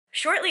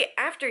Shortly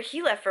after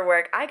he left for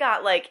work, I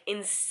got like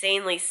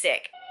insanely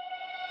sick.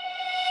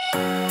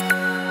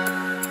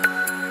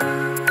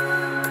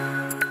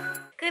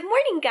 Good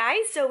morning,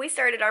 guys. So we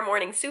started our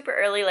morning super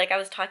early, like I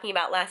was talking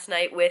about last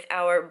night, with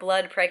our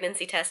blood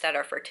pregnancy test at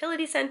our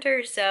fertility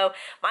center. So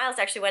Miles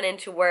actually went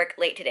into work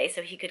late today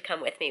so he could come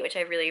with me, which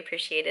I really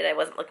appreciated. I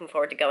wasn't looking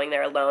forward to going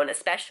there alone,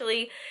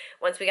 especially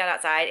once we got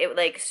outside. It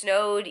like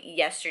snowed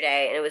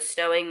yesterday, and it was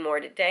snowing more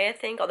today, I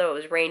think, although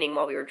it was raining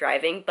while we were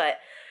driving. But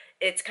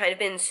it's kind of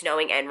been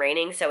snowing and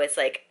raining, so it's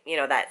like,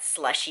 that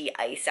slushy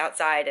ice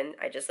outside, and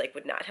I just like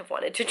would not have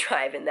wanted to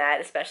drive in that,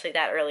 especially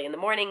that early in the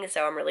morning.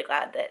 So I'm really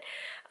glad that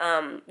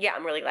I'm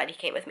really glad he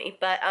came with me.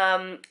 But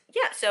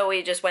yeah, so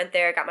we just went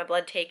there, got my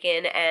blood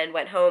taken, and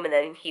went home, and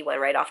then he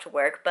went right off to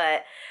work.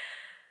 But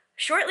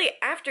shortly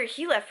after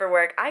he left for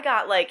work, I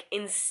got like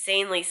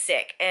insanely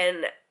sick,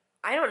 and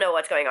I don't know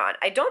what's going on.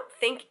 I don't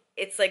think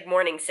it's like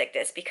morning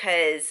sickness,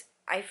 because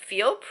I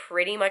feel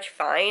pretty much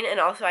fine, and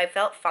also I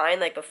felt fine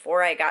like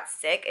before I got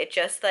sick. It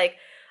just like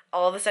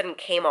all of a sudden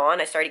came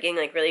on. I started getting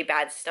like really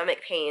bad stomach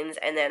pains,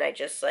 and then I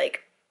just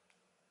like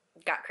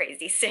got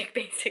crazy sick,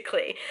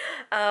 basically.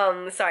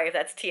 Sorry if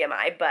that's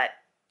TMI, but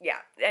yeah,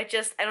 I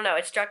don't know,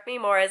 it struck me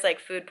more as like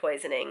food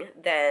poisoning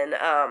than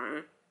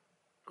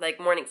like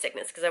morning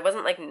sickness, because I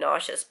wasn't like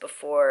nauseous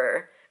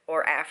before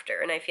or after.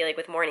 And I feel like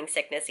with morning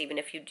sickness, even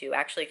if you do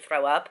actually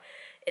throw up,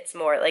 it's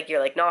more like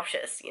you're like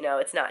nauseous,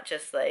 it's not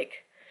just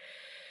like,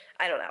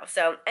 I don't know.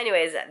 So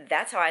anyways,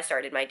 that's how I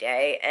started my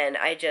day, and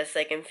I just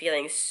like am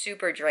feeling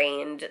super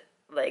drained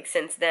like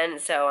since then.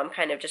 So I'm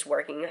kind of just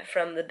working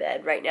from the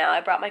bed right now.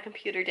 I brought my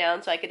computer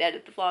down so I could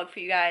edit the vlog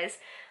for you guys.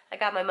 I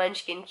got my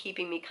munchkin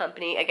keeping me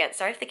company. Again,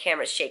 sorry if the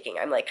camera's shaking.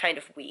 I'm like kind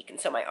of weak, and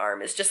so my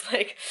arm is just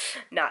like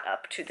not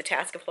up to the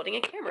task of holding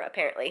a camera,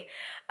 apparently.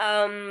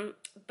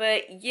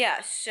 But yeah,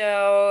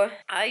 so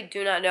I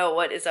do not know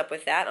what is up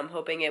with that. I'm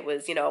hoping it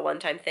was, a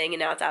one-time thing, and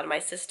now it's out of my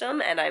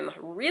system, and I'm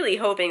really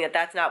hoping that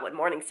that's not what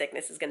morning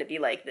sickness is going to be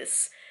like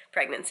this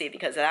pregnancy,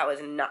 because that was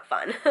not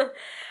fun.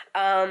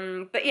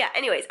 But yeah,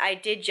 anyways, I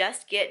did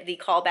just get the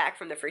call back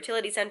from the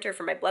fertility center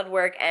for my blood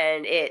work,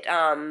 and it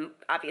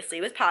obviously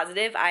was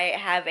positive. I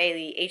have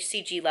a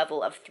HCG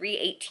level of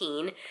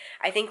 318.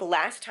 I think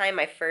last time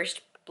my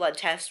first blood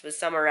test was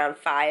somewhere around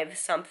 5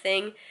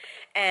 something.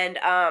 And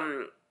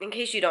in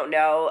case you don't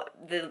know,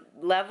 the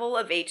level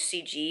of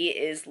HCG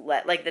is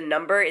like the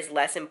number is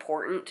less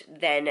important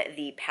than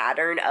the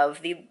pattern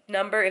of the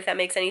number, if that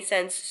makes any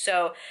sense.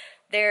 So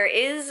there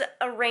is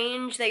a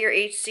range that your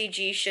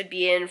HCG should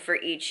be in for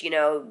each,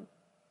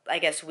 I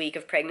guess, week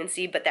of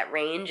pregnancy, but that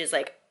range is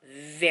like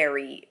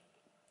very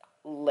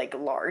like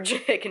large.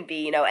 It can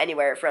be,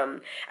 anywhere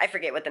from, I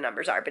forget what the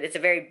numbers are, but it's a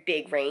very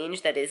big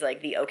range that is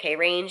like the okay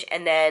range.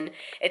 And then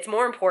it's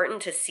more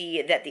important to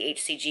see that the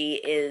HCG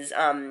is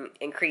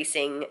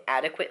increasing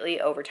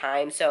adequately over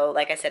time. So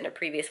like I said in a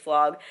previous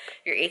vlog,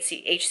 your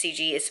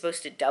HCG is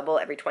supposed to double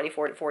every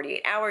 24 to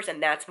 48 hours,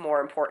 and that's more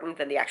important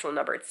than the actual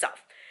number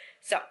itself.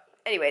 So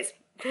anyways,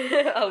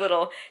 a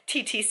little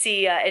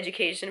TTC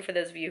education for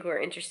those of you who are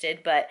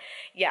interested. But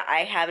yeah, I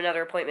have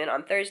another appointment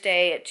on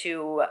Thursday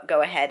to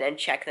go ahead and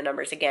check the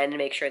numbers again and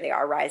make sure they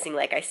are rising,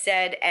 like I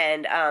said.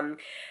 And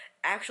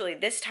actually,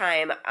 this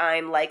time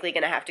I'm likely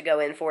going to have to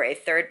go in for a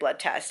third blood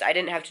test. I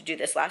didn't have to do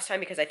this last time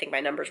because I think my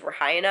numbers were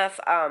high enough.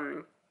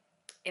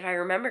 If I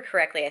remember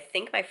correctly, I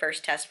think my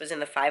first test was in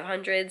the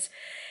 500s,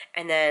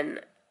 and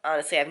then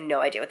honestly, I have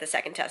no idea what the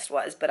second test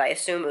was, but I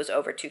assume it was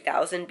over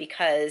 2,000,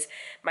 because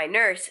my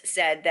nurse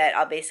said that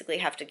I'll basically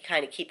have to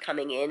kind of keep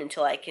coming in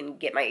until I can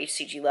get my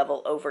HCG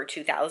level over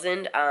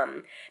 2,000,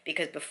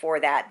 because before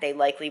that, they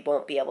likely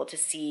won't be able to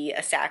see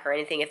a sac or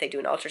anything if they do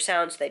an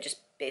ultrasound, so they just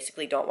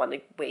basically don't want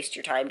to waste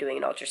your time doing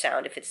an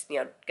ultrasound if it's,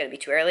 going to be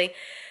too early.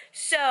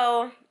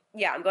 So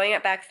yeah, I'm going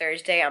back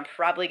Thursday. I'm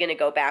probably going to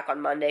go back on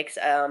Monday, because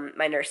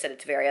my nurse said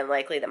it's very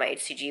unlikely that my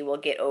HCG will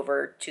get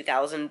over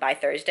 2,000 by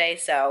Thursday,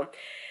 so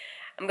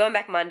I'm going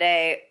back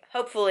Monday.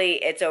 Hopefully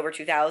it's over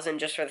 2,000,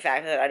 just for the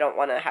fact that I don't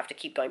want to have to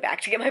keep going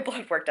back to get my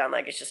blood work done.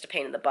 Like, it's just a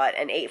pain in the butt.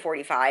 And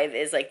 8:45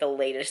 is like the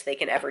latest they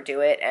can ever do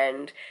it.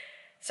 And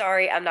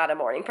sorry, I'm not a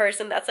morning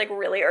person. That's like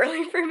really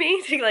early for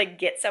me to like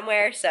get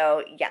somewhere.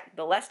 So yeah,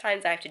 the less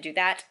times I have to do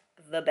that,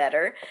 the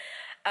better.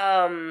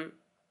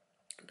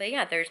 But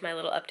yeah, there's my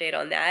little update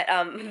on that.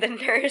 The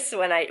nurse,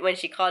 when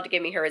she called to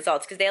give me her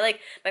results, because they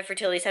like, my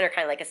fertility center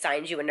kind of like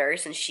assigns you a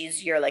nurse, and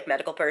she's your like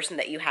medical person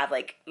that you have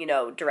like,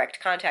 direct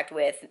contact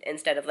with,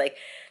 instead of like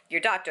your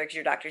doctor, because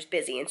your doctor's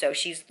busy. And so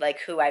she's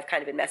like who I've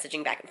kind of been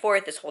messaging back and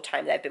forth this whole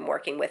time that I've been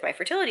working with my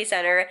fertility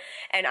center.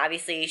 And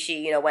obviously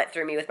she, went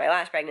through me with my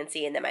last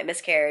pregnancy, and then my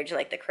miscarriage, and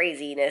like the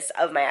craziness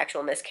of my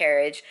actual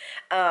miscarriage.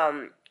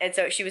 And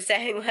so she was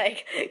saying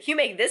like, you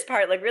make this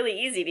part look really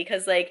easy,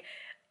 because like,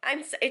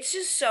 it's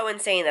just so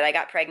insane that I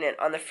got pregnant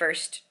on the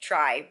first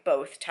try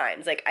both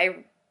times. Like,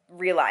 I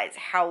realize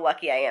how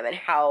lucky I am and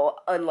how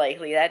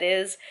unlikely that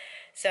is.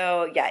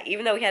 So yeah,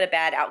 even though we had a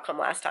bad outcome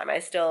last time, I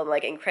still am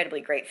like incredibly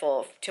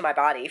grateful to my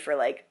body for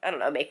like, I don't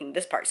know, making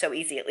this part so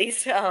easy at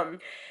least.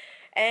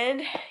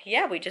 And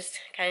yeah, we just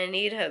kind of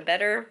need a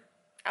better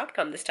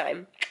outcome this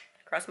time.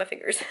 Cross my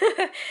fingers.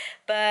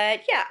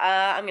 But yeah,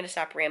 I'm gonna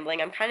stop rambling.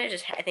 I'm kind of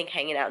just, I think,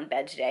 hanging out in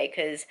bed today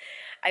because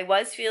I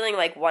was feeling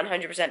like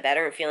 100%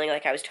 better and feeling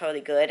like I was totally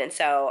good. And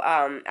so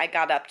I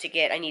got up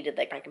to I needed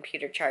like my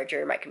computer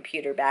charger, my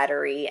computer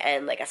battery,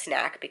 and like a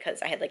snack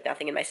because I had like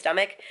nothing in my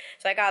stomach.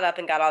 So I got up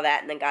and got all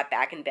that and then got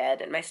back in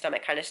bed and my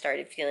stomach kind of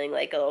started feeling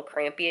like a little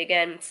crampy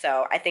again.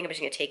 So I think I'm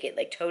just gonna take it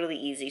like totally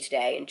easy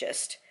today and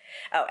just...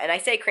 Oh, and I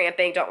say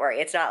cramping, don't worry.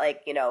 It's not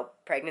like,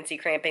 pregnancy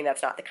cramping.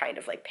 That's not the kind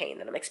of like pain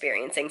that I'm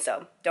experiencing.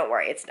 So don't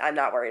worry. I'm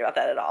not worried about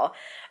that at all.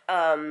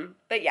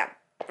 But yeah,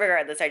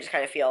 regardless, I just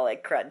kind of feel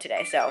like crud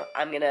today. So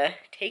I'm going to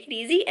take it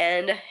easy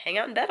and hang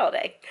out in bed all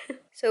day.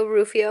 So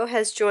Rufio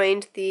has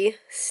joined the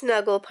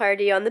snuggle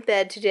party on the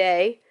bed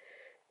today.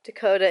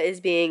 Dakota is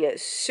being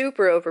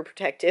super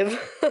overprotective.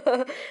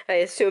 I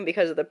assume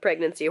because of the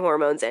pregnancy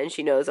hormones, and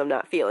she knows I'm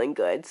not feeling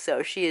good.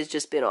 So she has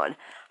just been on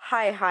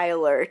high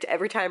alert.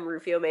 Every time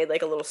Rufio made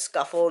like a little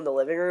scuffle in the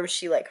living room,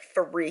 she like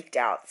freaked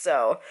out.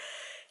 So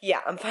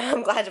yeah,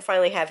 I'm glad to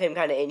finally have him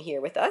kind of in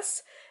here with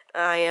us.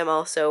 I am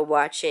also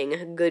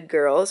watching Good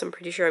Girls. I'm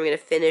pretty sure I'm going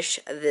to finish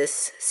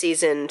this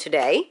season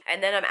today.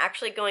 And then I'm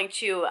actually going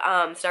to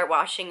start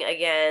watching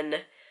again,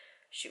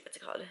 shoot, what's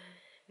it called?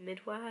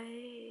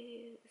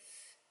 Midwives?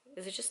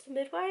 Is it just The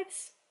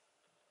Midwives?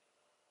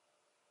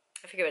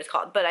 I forget what it's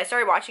called. But I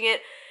started watching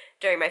it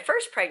during my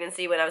first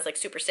pregnancy when I was like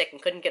super sick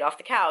and couldn't get off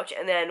the couch.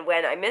 And then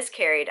when I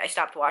miscarried, I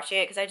stopped watching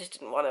it because I just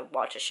didn't want to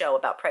watch a show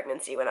about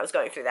pregnancy when I was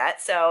going through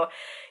that. So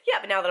yeah,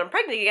 but now that I'm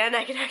pregnant again,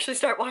 I can actually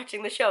start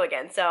watching the show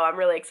again. So I'm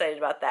really excited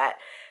about that.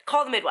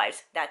 Call the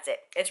Midwives. That's it.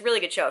 It's a really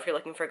good show if you're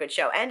looking for a good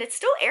show. And it's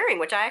still airing,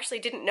 which I actually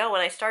didn't know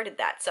when I started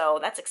that. So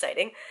that's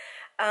exciting.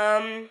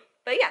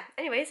 But yeah,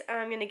 anyways,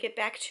 I'm going to get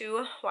back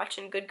to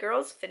watching Good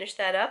Girls, finish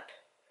that up.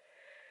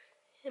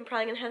 I'm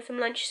probably going to have some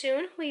lunch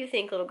soon. What do you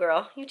think, little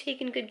girl? You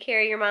taking good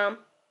care of your mom?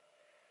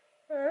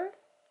 Huh?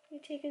 You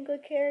taking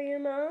good care of your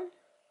mom?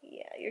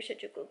 Yeah, you're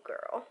such a good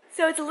girl.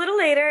 So it's a little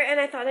later,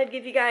 and I thought I'd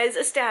give you guys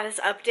a status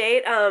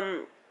update.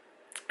 I'm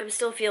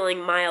still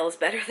feeling miles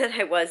better than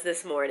I was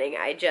this morning.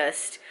 I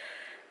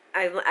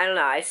don't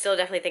know, I still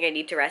definitely think I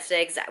need to rest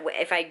today, because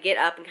if I get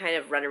up and kind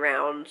of run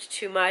around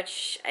too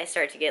much, I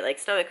start to get like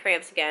stomach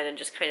cramps again, and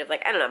just kind of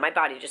like, I don't know, my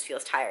body just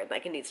feels tired,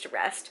 like it needs to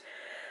rest.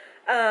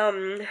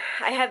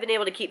 I have been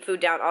able to keep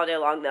food down all day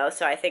long though,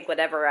 so I think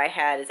whatever I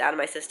had is out of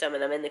my system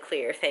and I'm in the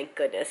clear, thank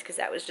goodness, because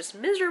that was just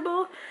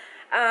miserable.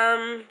 But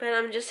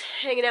I'm just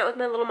hanging out with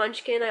my little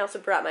munchkin. I also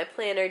brought my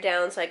planner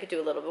down so I could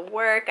do a little bit of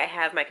work. I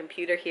have my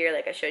computer here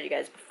like I showed you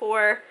guys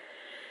before.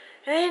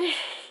 And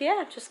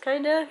yeah, just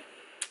kind of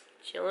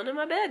chilling in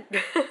my bed.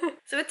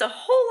 So it's a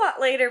whole lot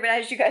later, but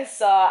as you guys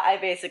saw, I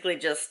basically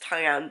just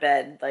hung out in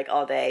bed like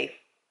all day,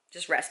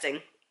 just resting.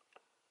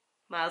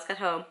 Miles got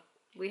home.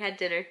 We had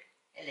dinner.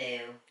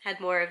 Hello. Had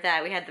more of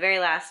that. We had the very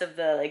last of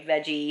the like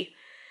veggie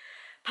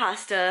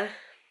pasta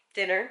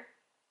dinner.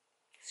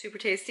 Super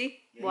tasty.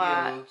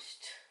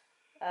 Watched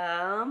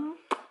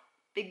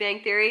Big Bang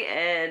Theory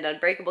and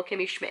Unbreakable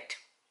Kimmy Schmidt.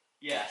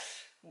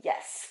 Yes.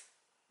 Yes.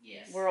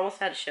 Yes. We're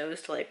almost out of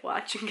shows to like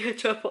watch and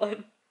catch up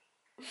on.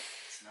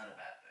 It's not a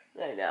bad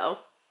thing. I know.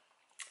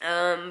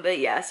 But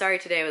yeah, sorry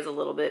today was a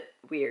little bit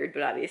weird,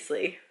 but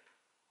obviously,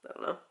 I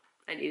don't know,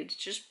 I needed to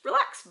just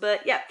relax.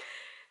 But yeah,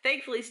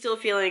 thankfully still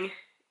feeling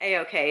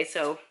A-okay,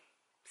 so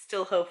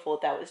still hopeful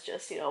that was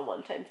just, a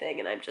one-time thing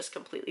and I'm just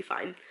completely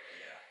fine.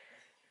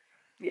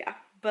 Yeah,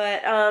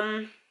 but,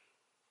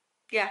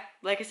 yeah,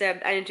 like I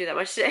said, I didn't do that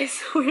much today,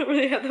 so we don't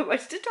really have that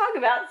much to talk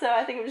about, so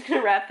I think I'm just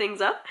going to wrap things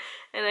up,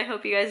 and I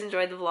hope you guys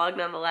enjoyed the vlog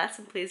nonetheless,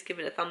 and please give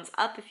it a thumbs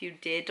up if you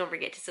did. Don't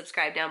forget to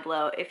subscribe down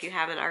below if you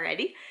haven't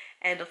already,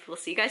 and we'll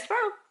see you guys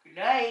tomorrow. Good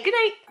night. Good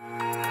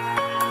night.